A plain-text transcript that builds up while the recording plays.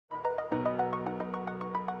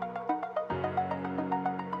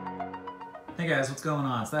Hey guys, what's going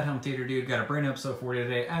on? It's That Home Theater Dude. Got a brand new episode for you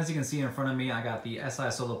today. As you can see in front of me, I got the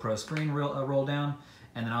SI Solo Pro screen roll down,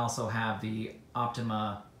 and then I also have the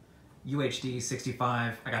Optoma UHD65.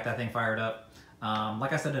 I got that thing fired up.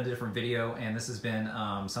 Like I said in a different video, and this has been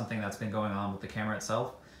something that's been going on with the camera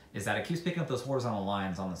itself, is that it keeps picking up those horizontal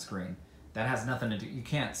lines on the screen. That has nothing to do, you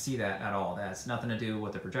can't see that at all. That's nothing to do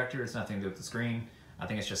with the projector, it's nothing to do with the screen. I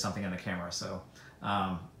think it's just something in the camera. So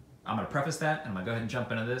I'm going to preface that, and I'm going to go ahead and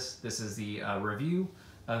jump into this. This is the review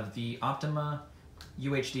of the Optoma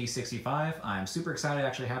UHD65. I'm super excited to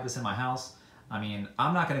actually have this in my house. I mean,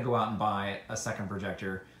 I'm not going to go out and buy a second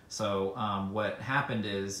projector. So what happened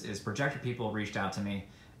is projector people reached out to me,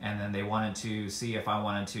 and then they wanted to see if I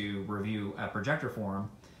wanted to review a projector for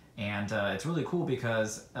them. And it's really cool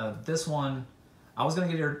because this one, I was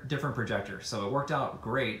going to get a different projector. So it worked out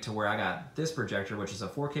great to where I got this projector, which is a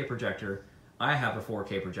 4K projector. I have a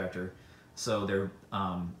 4K projector, so they're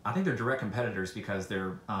I think they're direct competitors because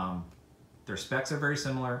their specs are very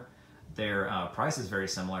similar, their price is very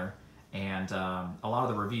similar, and a lot of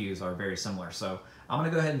the reviews are very similar. So I'm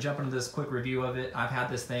gonna go ahead and jump into this quick review of it. I've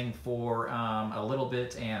had this thing for a little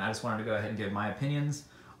bit, and I just wanted to go ahead and give my opinions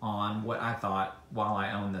on what I thought while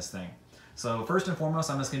I own this thing. So first and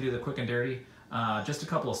foremost, I'm just gonna do the quick and dirty. Just a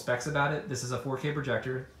couple of specs about it. This is a 4K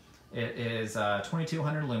projector. It is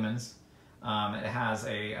 2200 lumens. It has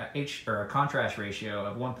a contrast ratio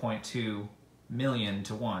of 1.2 million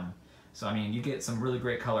to 1. So I mean, you get some really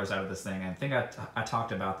great colors out of this thing. I think I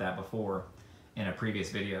talked about that before in a previous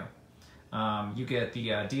video. You get the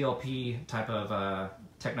DLP type of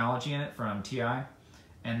technology in it from TI.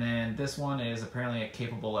 And then this one is apparently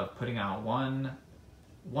capable of putting out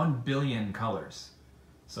 1 billion colors.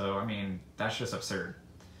 So I mean, that's just absurd.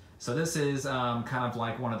 So this is kind of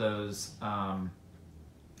like one of those,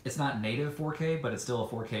 it's not native 4K, but it's still a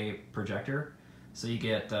 4K projector. So you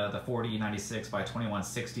get the 4096 by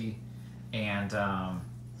 2160, and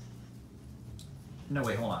no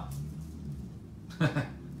wait, hold on.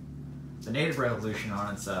 The native resolution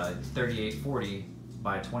on it's 3840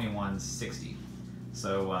 by 2160.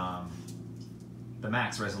 So the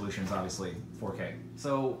max resolution is obviously 4K.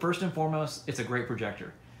 So first and foremost, it's a great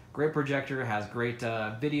projector. Great projector, has great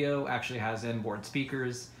video, actually has inboard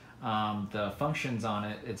speakers. The functions on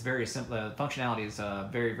it, it's very simple. The functionality is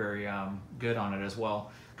very good on it as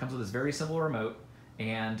well. Comes with this very simple remote,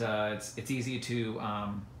 and it's easy to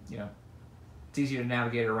it's easy to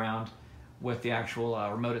navigate around with the actual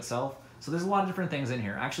remote itself. So there's a lot of different things in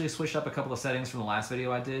here. I actually switched up a couple of settings from the last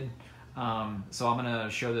video I did. So I'm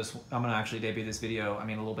gonna show this. I'm gonna actually debut this video. I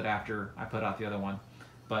mean, a little bit after I put out the other one,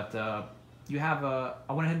 but you have I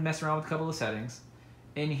went ahead and messed around with a couple of settings.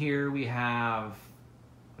 In here we have,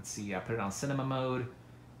 let's see, I put it on cinema mode,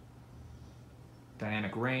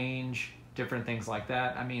 dynamic range, different things like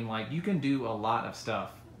that. I mean, like, you can do a lot of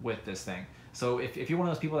stuff with this thing. So if you're one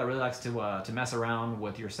of those people that really likes to mess around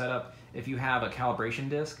with your setup, if you have a calibration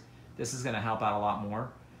disc, this is gonna help out a lot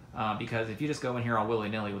more. Because if you just go in here all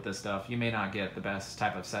willy-nilly with this stuff, you may not get the best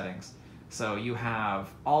type of settings. So you have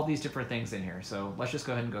all these different things in here. So let's just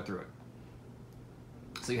go ahead and go through it.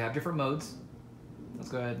 So you have different modes. Let's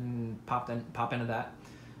go ahead and pop into that.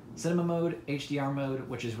 Cinema mode, HDR mode,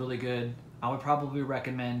 which is really good. I would probably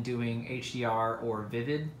recommend doing HDR or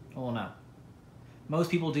Vivid. Well, no.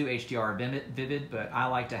 Most people do HDR or Vivid, but I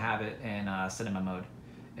like to have it in cinema mode.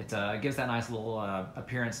 It gives that nice little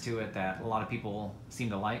appearance to it that a lot of people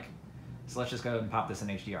seem to like. So let's just go ahead and pop this in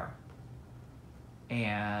HDR.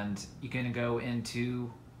 And you can go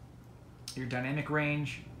into your dynamic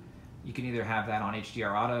range. You can either have that on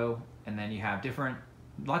HDR auto, and then you have different,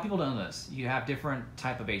 a lot of people don't know this, you have different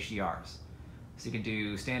type of HDRs. So you can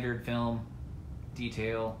do standard, film,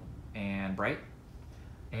 detail, and bright.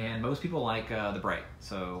 And most people like the bright,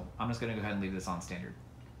 so I'm just gonna go ahead and leave this on standard.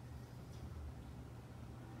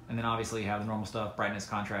 And then obviously you have the normal stuff: brightness,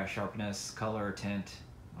 contrast, sharpness, color, tint.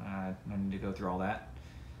 I don't need to go through all that.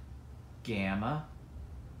 Gamma.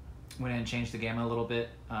 Went in and changed the gamma a little bit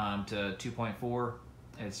to 2.4.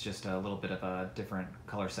 It's just a little bit of a different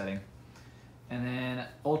color setting. And then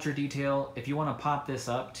ultra detail, if you want to pop this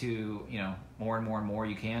up to, you know, more and more,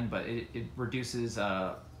 you can, but it reduces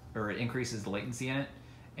or it increases the latency in it,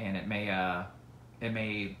 and it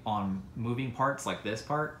may on moving parts like this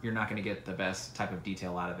part, you're not going to get the best type of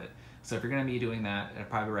detail out of it. So if you're going to be doing that, I'd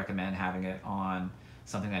probably recommend having it on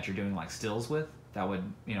something that you're doing like stills with. That would,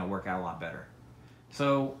 you know, work out a lot better.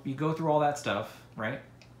 So you go through all that stuff, right?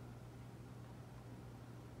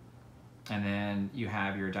 And then you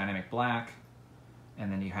have your dynamic black, and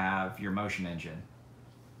then you have your motion engine.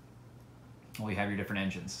 Well, you have your different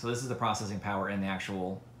engines. So this is the processing power in the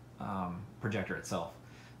actual projector itself.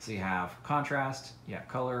 So you have contrast, you have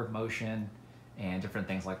color, motion, and different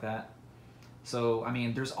things like that. So, I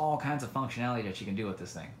mean, there's all kinds of functionality that you can do with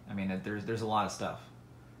this thing. I mean, there's a lot of stuff.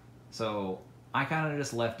 So I kind of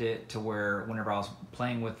just left it to where whenever I was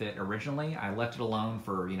playing with it originally, I left it alone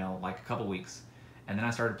for, you know, like a couple weeks. And then I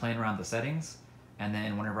started playing around with the settings. And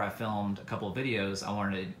then whenever I filmed a couple of videos, I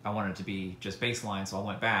wanted it to be just baseline. So I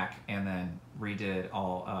went back and then redid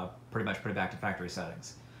all, pretty much put it back to factory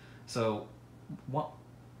settings. So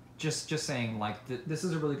just saying, like, this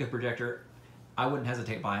is a really good projector. I wouldn't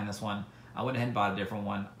hesitate buying this one. I went ahead and bought a different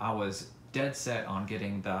one. I was dead set on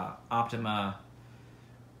getting the Optoma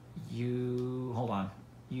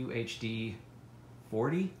UHD40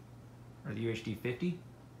 or the UHD50.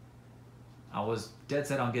 I was dead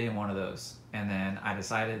set on getting one of those. And then I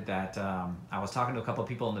decided that I was talking to a couple of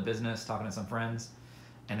people in the business, talking to some friends,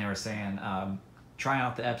 and they were saying, try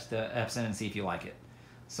out the Epson and see if you like it.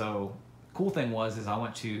 So cool thing is I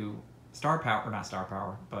went to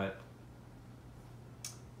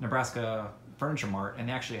Nebraska Furniture Mart, and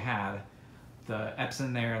they actually had the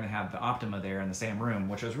Epson there and they had the Optoma there in the same room,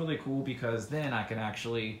 which was really cool because then I can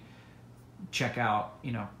actually check out,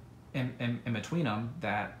 you know, in between them,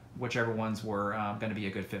 that whichever ones were going to be a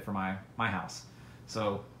good fit for my house.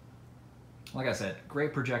 So like I said,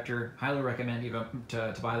 great projector, highly recommend you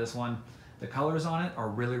to buy this one. The colors on it are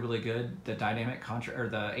really, really good. The dynamic or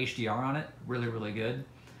the HDR on it, really, really good.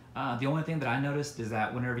 The only thing that I noticed is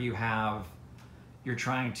that whenever you're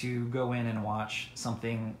trying to go in and watch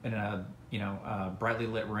something in a, you know, brightly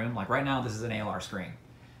lit room, like right now this is an ALR screen,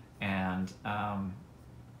 and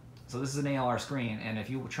so this is an ALR screen, and if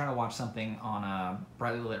you try to watch something on a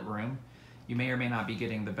brightly lit room, you may or may not be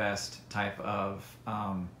getting the best type of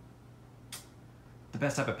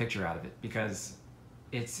picture out of it, because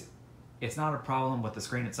it's not a problem with the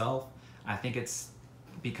screen itself. I think it's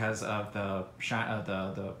because of the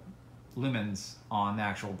lumens on the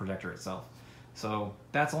actual projector itself. So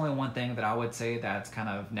that's only one thing that I would say that's kind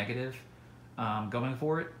of negative going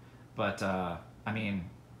for it. But I mean,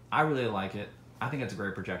 I really like it. I think it's a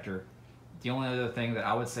great projector. The only other thing that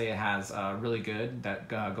I would say it has really good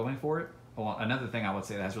going for it, well, another thing I would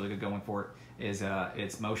say that has really good going for it is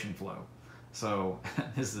its motion flow. So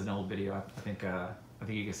this is an old video. I think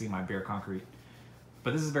you can see my bare concrete.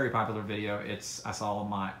 But this is a very popular video. I saw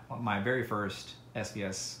my very first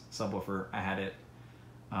SVS subwoofer. I had it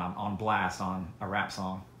on blast on a rap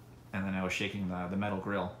song, and then I was shaking the metal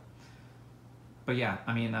grill. But yeah,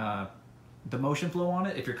 I mean, the motion flow on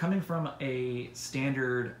it, if you're coming from a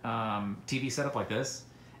standard TV setup like this,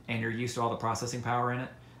 and you're used to all the processing power in it,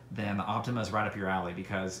 then the Optoma is right up your alley,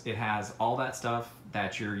 because it has all that stuff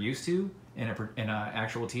that you're used to in an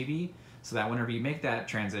actual TV, so that whenever you make that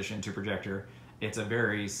transition to projector, it's a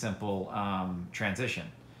very simple transition.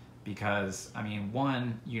 Because I mean,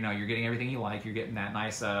 one, you know, you're getting everything you like. You're getting that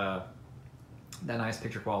nice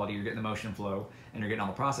picture quality. You're getting the motion flow, and you're getting all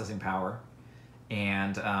the processing power.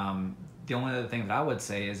 And the only other thing that I would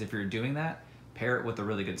say is, if you're doing that, pair it with a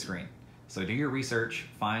really good screen. So do your research,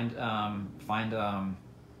 find a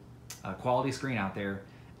quality screen out there,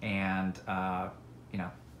 and you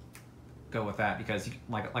know, go with that. Because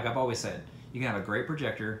like I've always said, you can have a great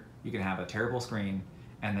projector, you can have a terrible screen,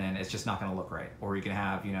 and then it's just not going to look right. Or you can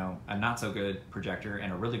have, you know, a not so good projector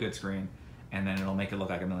and a really good screen, and then it'll make it look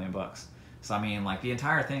like $1 million. So I mean, like, the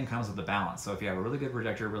entire thing comes with the balance. So if you have a really good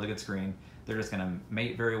projector, a really good screen, they're just going to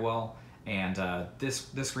mate very well. And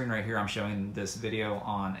this screen right here, I'm showing this video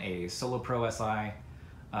on a Solo Pro SI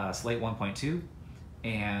Slate 1.2,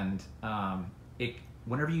 and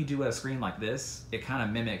whenever you do a screen like this, it kind of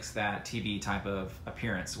mimics that TV type of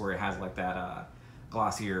appearance, where it has like that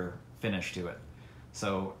glossier finish to it.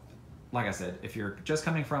 So, like I said, if you're just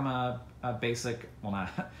coming from a basic, well, not,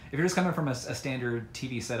 if you're just coming from a standard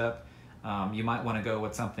TV setup, you might want to go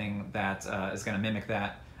with something that is going to mimic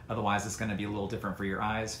that. Otherwise, it's going to be a little different for your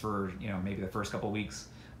eyes for, you know, maybe the first couple weeks.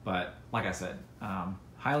 But like I said,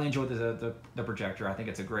 highly enjoyed the projector. I think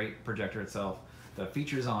it's a great projector itself. The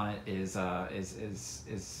features on it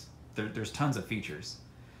there's tons of features,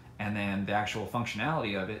 and then the actual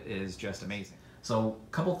functionality of it is just amazing. So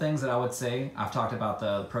a couple things that I would say, I've talked about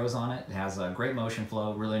the pros on it. It has a great motion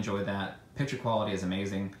flow, really enjoyed that. Picture quality is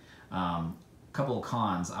amazing. Couple of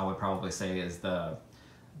cons I would probably say is the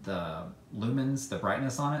lumens, the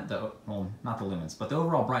brightness on it, well, not the lumens, but the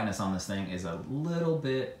overall brightness on this thing is a little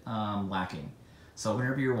bit lacking. So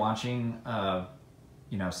whenever you're watching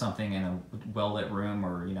you know, something in a well-lit room,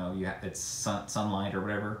 or, you know, it's sunlight or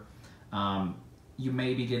whatever, you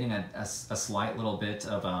may be getting a slight little bit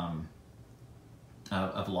of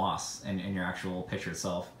loss in your actual picture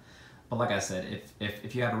itself. But like I said,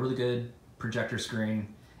 if you have a really good projector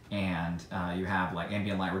screen and you have like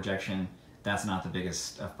ambient light rejection, that's not the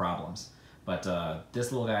biggest of problems. But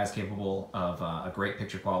this little guy is capable of a great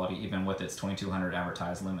picture quality even with its 2200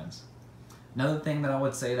 advertised lumens. Another thing that I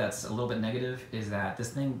would say that's a little bit negative is that this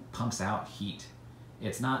thing pumps out heat.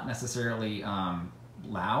 It's not necessarily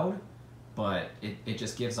loud, but it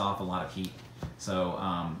just gives off a lot of heat. So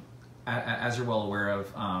as you're well aware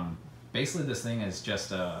of, basically this thing is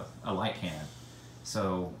just a light cannon.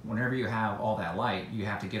 So whenever you have all that light, you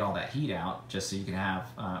have to get all that heat out just so you can have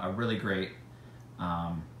a really great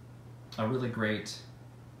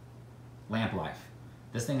lamp life.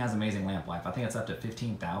 This thing has amazing lamp life. I think it's up to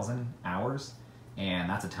 15,000 hours, and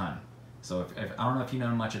that's a ton. So if I don't know if you know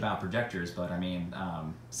much about projectors, but I mean,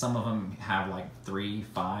 some of them have like 3,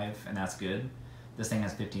 5, and that's good. This thing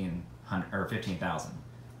has 15,000.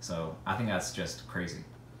 So I think that's just crazy.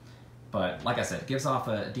 But like I said, it gives off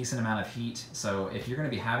a decent amount of heat. So if you're going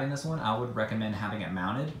to be having this one, I would recommend having it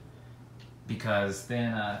mounted, because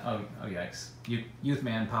then, oh yikes, Youth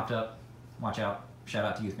Man popped up. Watch out. Shout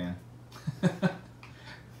out to Youth Man.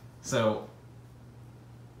 So,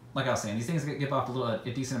 like I was saying, these things give off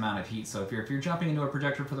a decent amount of heat. So if you're jumping into a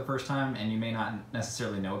projector for the first time and you may not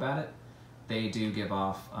necessarily know about it, they do give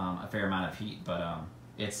off a fair amount of heat. But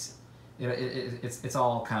it's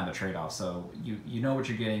all kind of a trade-off. So you know what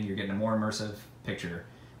you're getting. You're getting a more immersive picture.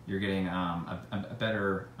 You're getting a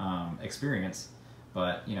better experience.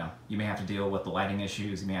 But you know, you may have to deal with the lighting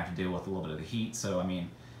issues. You may have to deal with a little bit of the heat. So I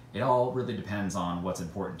mean, it all really depends on what's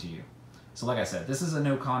important to you. So like I said, this is a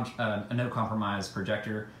no compromise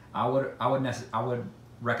projector. I would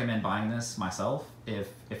recommend buying this myself if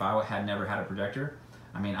I had never had a projector.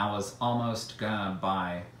 I mean, I was almost gonna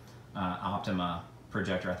buy Optoma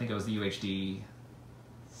projector. I think it was the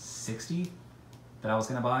UHD60 that I was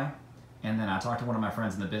gonna buy, and then I talked to one of my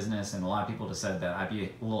friends in the business, and a lot of people just said that I'd be a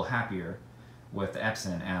little happier with the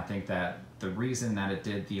Epson, and I think that the reason that it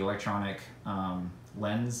did the electronic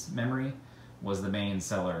lens memory was the main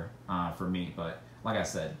seller for me. But like I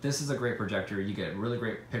said, this is a great projector. You get really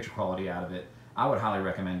great picture quality out of it. I would highly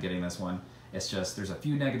recommend getting this one. It's just, there's a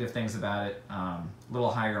few negative things about it. A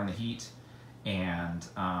little higher on the heat, and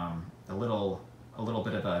a little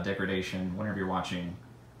bit of a degradation whenever you're watching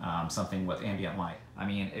something with ambient light. I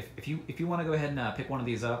mean, if you want to go ahead and pick one of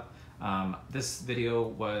these up, this video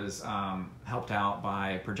was helped out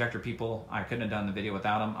by Projector people. I couldn't have done the video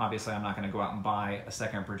without them. Obviously, I'm not going to go out and buy a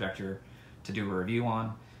second projector to do a review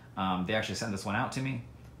on. They actually sent this one out to me,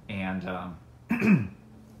 and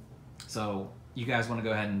so you guys want to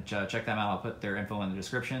go ahead and check them out. I'll put their info in the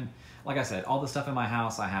description. Like I said, all the stuff in my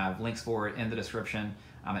house, I have links for it in the description.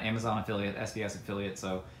 I'm an Amazon affiliate, SVS affiliate,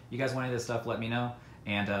 so you guys want any of this stuff, let me know.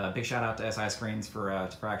 And big shout out to SI Screens for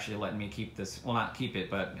actually letting me keep this, well, not keep it,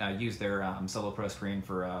 but use their Solo Pro screen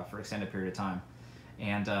for an extended period of time.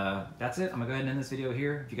 And that's it. I'm gonna go ahead and end this video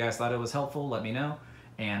here. If you guys thought it was helpful, let me know.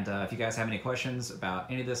 And if you guys have any questions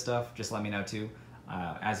about any of this stuff, just let me know too.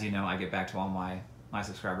 As you know, I get back to all my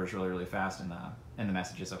subscribers really fast in the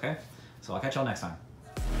messages, okay? So I'll catch y'all next time.